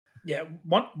Yeah,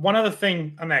 one other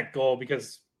thing on that goal,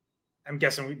 because I'm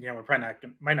guessing we're probably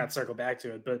might not circle back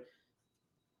to it, but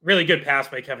really good pass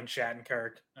by Kevin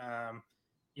Shattenkirk.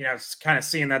 It's kind of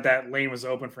seeing that lane was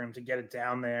open for him to get it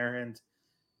down there, and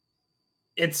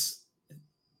it's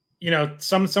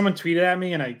someone tweeted at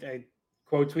me, and I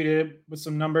quote tweeted it with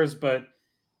some numbers, but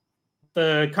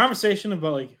the conversation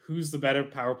about like who's the better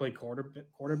power play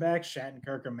quarterback,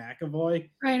 Shattenkirk or McAvoy.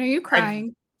 Ryan, are you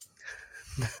crying?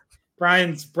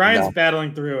 Brian's No.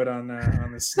 battling through it on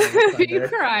this. Are you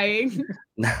crying?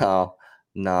 No,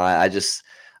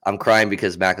 I'm crying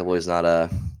because McAvoy's not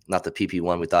the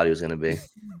PP1 we thought he was going to be.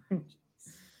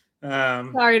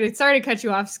 Sorry to cut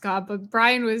you off, Scott, but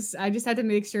Brian was. I just had to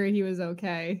make sure he was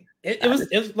okay. It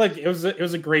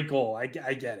was a great goal. I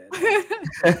get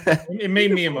it. It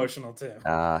made me emotional too.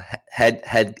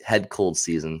 Head cold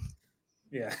season.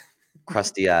 Yeah.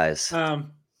 Crusty eyes. I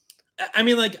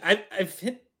mean, like I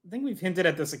think we've hinted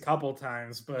at this a couple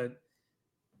times, but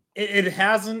it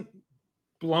hasn't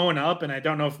blown up, and I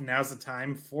don't know if now's the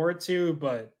time for it to.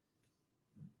 But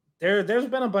there's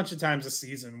been a bunch of times this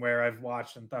season where I've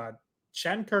watched and thought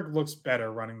Shattenkirk looks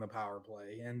better running the power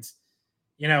play, and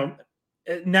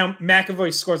now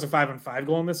McAvoy scores a 5-on-5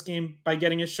 goal in this game by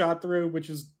getting his shot through, which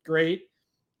is great.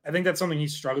 I think that's something he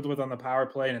struggled with on the power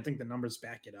play, and I think the numbers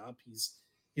back it up.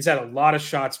 He's had a lot of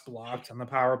shots blocked on the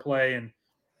power play, and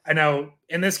I know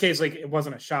in this case, like, it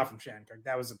wasn't a shot from Shattenkirk,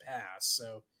 that was a pass,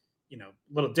 so a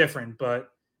little different. But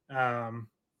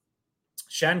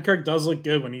Shattenkirk does look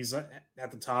good when he's at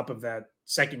the top of that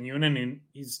second unit, and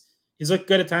he's looked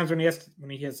good at times when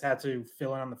he has had to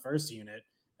fill in on the first unit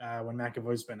when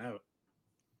McAvoy's been out.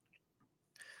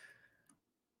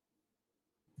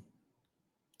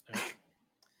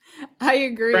 I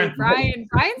agree. Brian's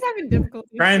having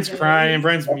difficulty. Brian's crying.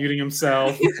 Brian's muting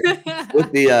himself.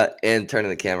 With the and turning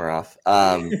the camera off.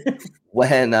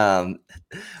 When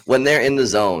they're in the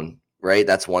zone, right?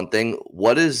 That's one thing.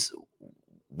 What's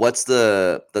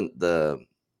the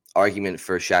argument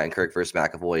for Shattenkirk versus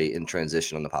McAvoy in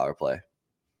transition on the power play?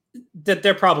 That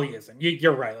there probably isn't.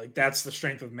 You're right. Like, that's the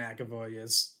strength of McAvoy,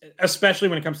 is especially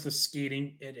when it comes to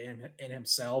skating it in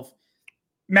himself.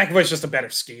 McAvoy's just a better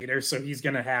skater, so he's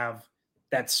going to have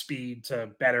that speed to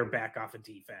better back off a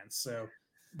defense. So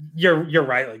you're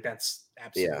right. Like, that's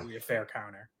absolutely a fair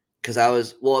counter. Because I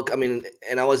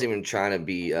wasn't even trying to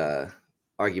be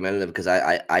argumentative, because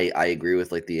I agree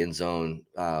with like the in zone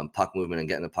puck movement and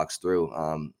getting the pucks through.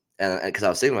 And because I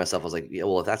was saying to myself, I was like, yeah,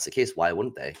 well, if that's the case, why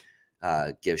wouldn't they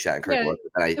give Shattenkirk a look?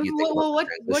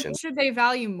 What should they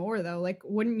value more though? Like,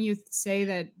 wouldn't you say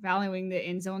that valuing the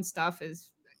in zone stuff is?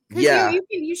 Because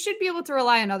you should be able to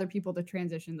rely on other people to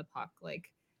transition the puck.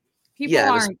 Like, people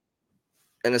aren't.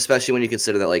 And especially when you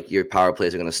consider that, like, your power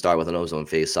plays are going to start with an ozone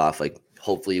face off. Like,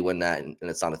 hopefully you win that, and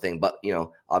it's not a thing. But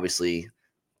obviously,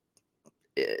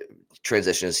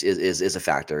 transition is a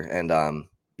factor. And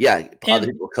other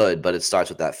people could, but it starts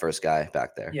with that first guy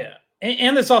back there. Yeah,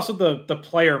 and there's also the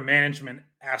player management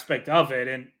aspect of it.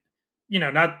 And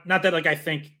not that, like, I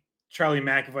think Charlie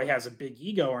McAvoy has a big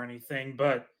ego or anything,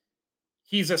 but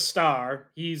he's a star.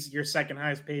 He's your second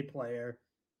highest paid player.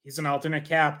 He's an alternate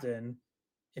captain.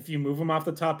 If you move him off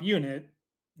the top unit,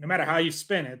 no matter how you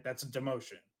spin it, that's a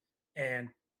demotion. And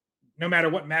no matter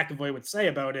what McAvoy would say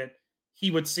about it, he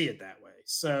would see it that way.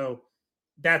 So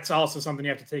that's also something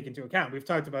you have to take into account. We've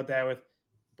talked about that with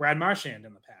Brad Marchand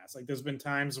in the past. Like, there's been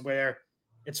times where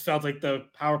it's felt like the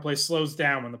power play slows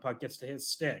down when the puck gets to his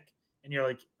stick. And you're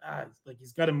like,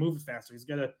 he's got to move faster. He's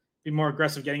got to be more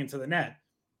aggressive getting into the net.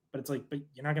 But it's like, but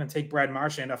you're not going to take Brad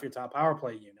Marchand off your top power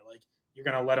play unit. Like, you're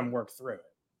going to let him work through it.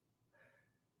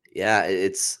 Yeah,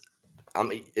 it's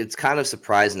kind of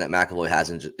surprising that McAvoy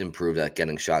hasn't improved at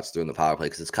getting shots through in the power play,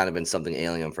 because it's kind of been something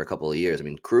ailing him for a couple of years. I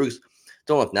mean, Krug's,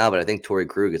 don't look now, but I think Torrey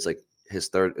Krug, it's like his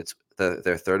third, it's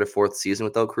their third or fourth season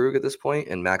without Krug at this point,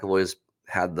 and McAvoy's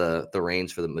had the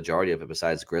reins for the majority of it,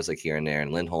 besides Grizzly here and there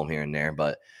and Lindholm here and there.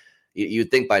 But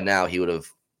you'd think by now he would have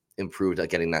improved at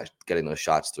getting those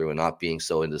shots through and not being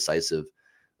so indecisive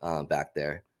back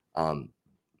there.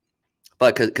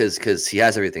 But because he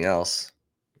has everything else,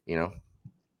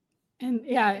 And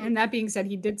and that being said,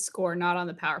 he did score not on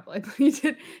the power play, but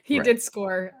he did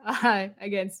score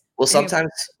against. Well,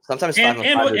 sometimes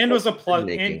and was a plus,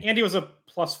 and he was a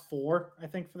 +4, I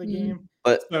think, for the game.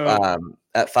 But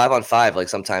at 5-on-5, like,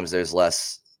 sometimes there's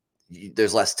less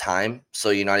time, so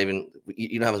you don't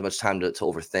have as much time to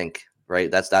overthink. Right,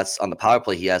 that's on the power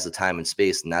play. He has the time and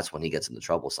space, and that's when he gets into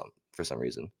trouble for some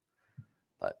reason.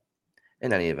 But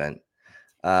in any event,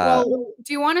 do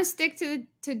you want to stick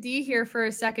to D here for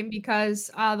a second, because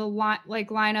the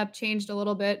lineup changed a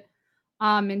little bit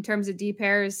in terms of D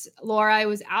pairs. Lohrei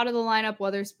was out of the lineup.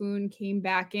 Wotherspoon came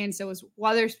back in. So it was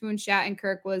Wotherspoon,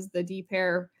 Shattenkirk was the D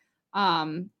pair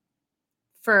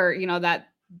for,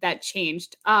 that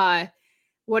changed.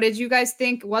 What did you guys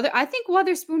think? I think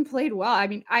Wotherspoon played well. I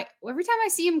mean, every time I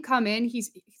see him come in,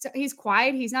 he's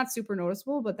quiet. He's not super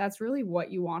noticeable, but that's really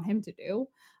what you want him to do.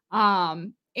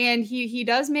 And he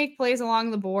does make plays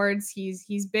along the boards.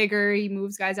 He's bigger. He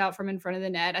moves guys out from in front of the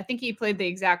net. I think he played the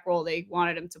exact role they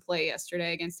wanted him to play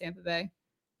yesterday against Tampa Bay.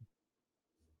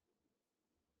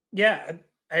 Yeah,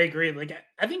 I agree. Like,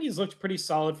 I think he's looked pretty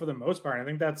solid for the most part. I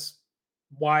think that's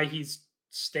why he's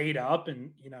stayed up,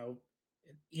 and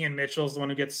Ian Mitchell's the one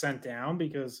who gets sent down,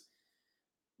 because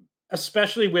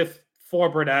especially with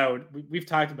Forbert out, we've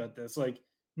talked about this. Like,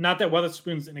 not that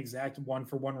Weatherspoon's an exact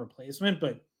 1-for-1 replacement,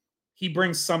 but he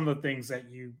brings some of the things that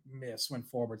you miss when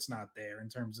Forbert's not there in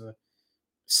terms of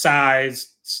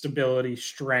size, stability,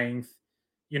 strength.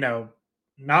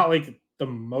 Not like the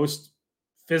most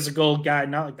physical guy,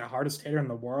 not like the hardest hitter in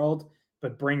the world,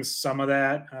 but brings some of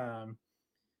that.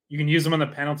 You can use him on the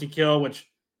penalty kill, which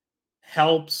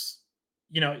helps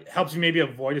you maybe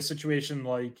avoid a situation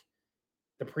like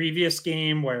the previous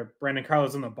game where Brandon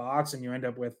Carlo's in the box and you end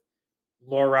up with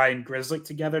Lohrei and Grzelcyk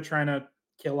together trying to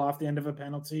kill off the end of a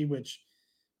penalty, which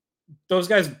those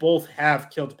guys both have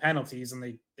killed penalties and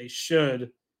they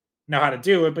should know how to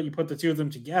do it, but you put the two of them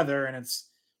together and it's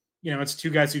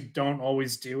two guys who don't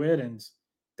always do it, and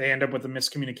they end up with a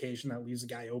miscommunication that leaves a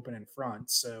guy open in front.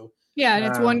 So yeah, and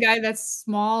it's one guy that's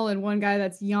small and one guy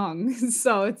that's young.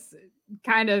 So it's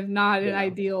kind of not an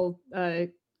ideal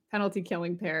penalty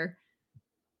killing pair.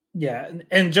 Yeah,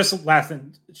 and just last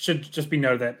thing, should just be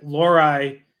noted that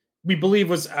Lohrei, we believe,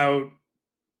 was out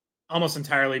almost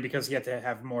entirely because he had to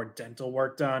have more dental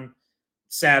work done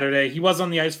Saturday. He was on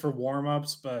the ice for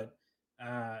warmups, but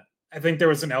I think there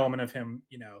was an element of him,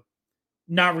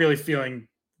 not really feeling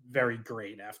very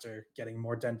great after getting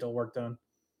more dental work done.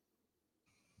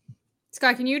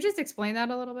 Scott, can you just explain that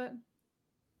a little bit?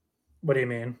 What do you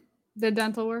mean? The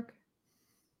dental work?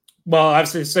 Well,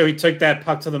 obviously, so he took that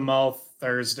puck to the mouth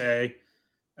Thursday.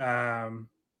 Or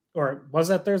was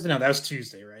that Thursday? No, that was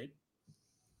Tuesday, right?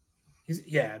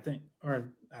 I think, or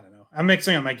I don't know. I'm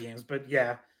mixing up my games, but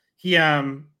yeah, he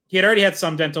had already had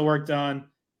some dental work done.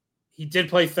 He did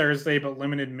play Thursday, but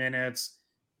limited minutes.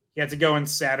 He had to go in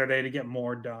Saturday to get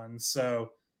more done.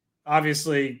 So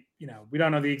obviously, we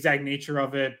don't know the exact nature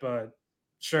of it, but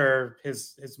sure,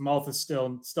 his mouth is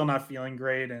still not feeling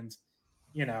great, and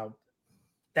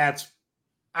that's,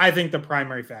 I think, the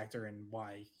primary factor in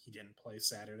why he didn't play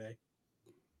Saturday.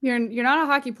 You're not a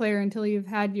hockey player until you've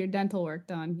had your dental work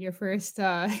done. Your first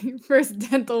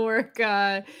dental work,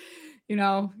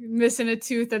 missing a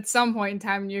tooth at some point in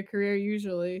time in your career,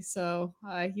 usually. So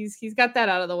he's got that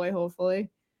out of the way,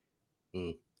 hopefully.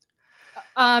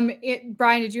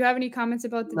 Brian, did you have any comments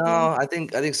about the? No, I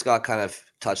think Scott kind of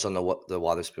touched on the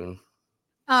Wotherspoon.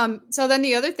 So then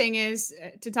the other thing is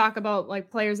to talk about like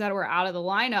players that were out of the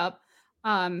lineup.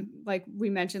 Like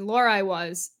we mentioned, Lohrei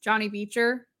was. Johnny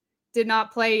Beecher did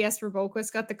not play. Jesper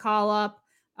Boquist got the call up,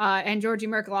 and Georgi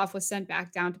Merkulov was sent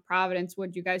back down to Providence.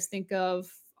 What do you guys think of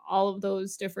all of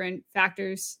those different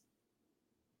factors?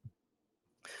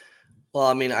 Well,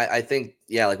 I mean, I think,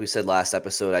 like we said last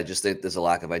episode, I just think there's a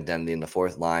lack of identity in the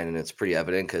fourth line, and it's pretty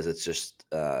evident because it's just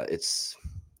it's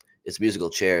musical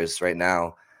chairs right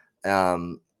now.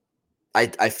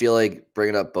 I feel like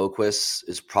bringing up Boquist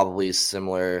is probably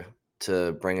similar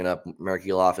to bringing up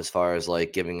Merkulov as far as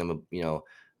like giving him a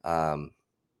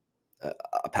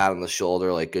pat on the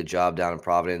shoulder, like good job down in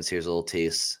Providence. Here's a little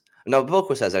taste. No,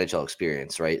 Boquist has NHL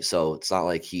experience, right? So it's not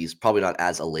like he's probably not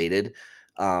as elated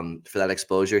for that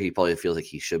exposure. He probably feels like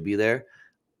he should be there.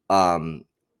 But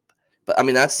I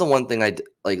mean, that's the one thing I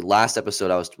like. Last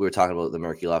episode, we were talking about the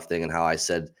Merkulov thing and how I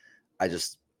said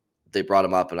they brought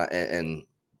him up and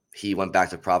he went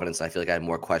back to Providence. And I feel like I had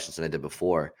more questions than I did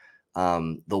before.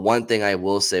 The one thing I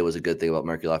will say was a good thing about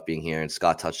Merkulov being here, and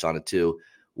Scott touched on it too,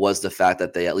 was the fact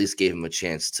that they at least gave him a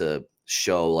chance to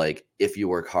show, like, if you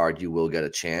work hard, you will get a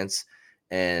chance.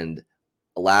 And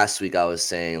last week I was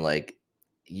saying,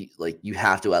 you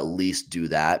have to at least do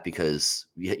that because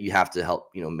you have to help,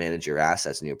 manage your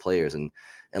assets and your players and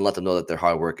let them know that their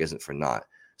hard work isn't for naught.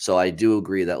 So I do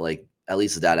agree that, like, at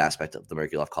least that aspect of the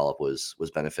Merkulov call-up was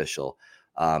beneficial.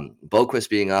 Boquist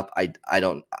being up, I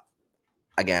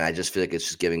just feel like it's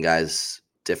just giving guys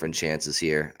different chances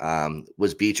here.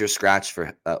 Was Beecher scratched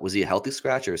was he a healthy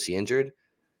scratch or is he injured?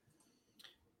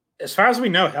 As far as we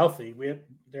know, healthy.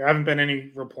 There haven't been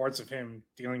any reports of him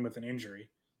dealing with an injury.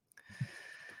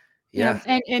 Yeah.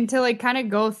 And to like kind of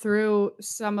go through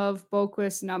some of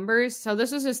Boquist's numbers. So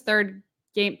this was his third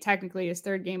game, technically his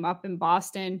third game up in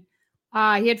Boston.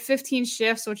 He had 15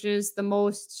 shifts, which is the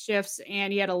most shifts,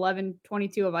 and he had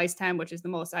 11:22 of ice time, which is the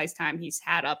most ice time he's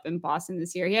had up in Boston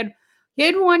this year. He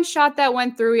had one shot that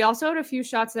went through. He also had a few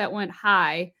shots that went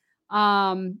high.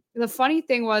 The funny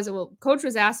thing was, coach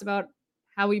was asked about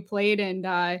how he played,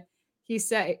 and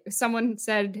someone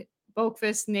said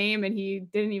Boqvist's name, and he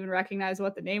didn't even recognize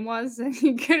what the name was. And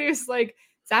he was like,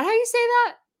 "Is that how you say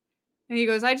that?" And he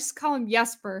goes, "I just call him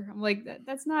Jesper." I'm like,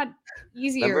 that's not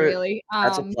easier, really.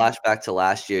 That's a flashback to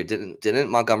last year. Didn't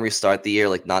Montgomery start the year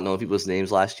like not knowing people's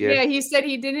names last year? Yeah, he said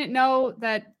he didn't know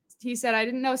that. He said, "I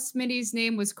didn't know Smitty's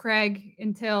name was Craig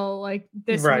until like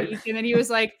this week." And then he was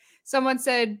like, someone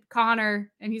said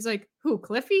Connor, and he's like, "Who,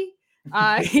 Cliffy?"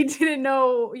 He didn't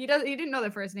know. He didn't know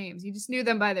their first names. He just knew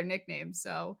them by their nicknames.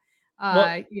 So,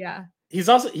 yeah. He's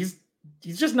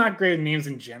just not great with names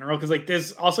in general, because like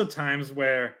there's also times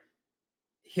where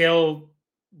he'll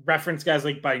reference guys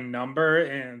like by number,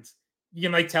 and you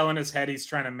can like tell in his head he's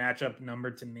trying to match up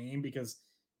number to name, because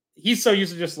he's so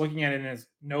used to just looking at it in his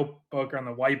notebook or on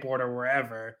the whiteboard or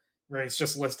wherever, where he's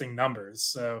just listing numbers.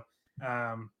 So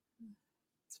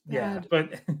yeah,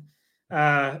 but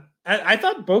I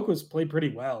thought Boqvist played pretty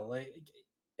well. Like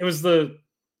it was the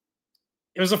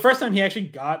first time he actually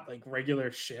got like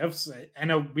regular shifts. I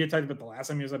know we had talked about the last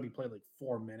time he was up, he played like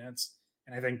 4 minutes,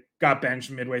 and I think got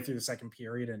benched midway through the second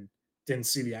period and didn't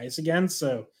see the ice again.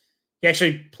 So he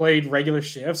actually played regular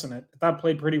shifts, and I thought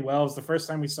played pretty well. It was the first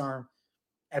time we saw him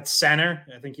at center.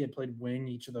 I think he had played wing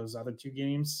each of those other 2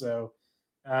 games. So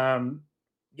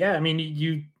yeah, I mean,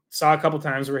 you saw a couple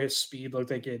times where his speed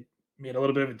looked like it made a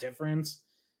little bit of a difference.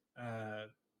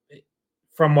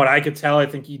 From what I could tell, I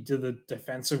think he did the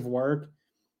defensive work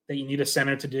that you need a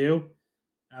center to do.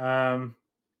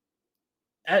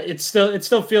 It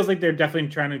still feels like they're definitely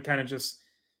trying to kind of just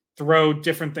throw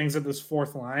different things at this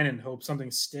fourth line and hope something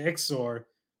sticks, or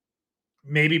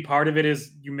maybe part of it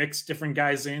is you mix different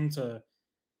guys in to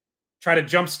try to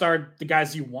jumpstart the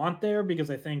guys you want there, because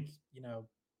I think,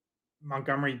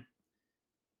 Montgomery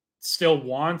still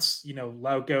wants,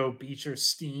 Lauko, Beecher,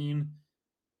 Steen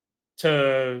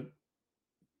to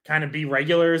kind of be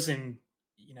regulars. And,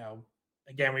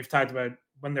 again, we've talked about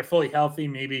when they're fully healthy,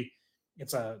 maybe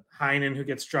it's a Heinen who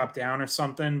gets dropped down or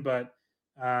something. But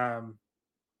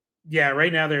yeah,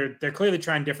 right now they're clearly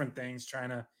trying different things, trying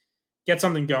to get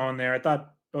something going there. I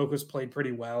thought Boqvist played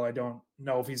pretty well. I don't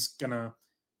know if he's going to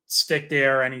stick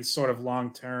there any sort of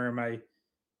long term. I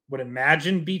would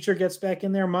imagine Beecher gets back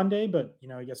in there Monday, but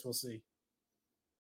I guess we'll see.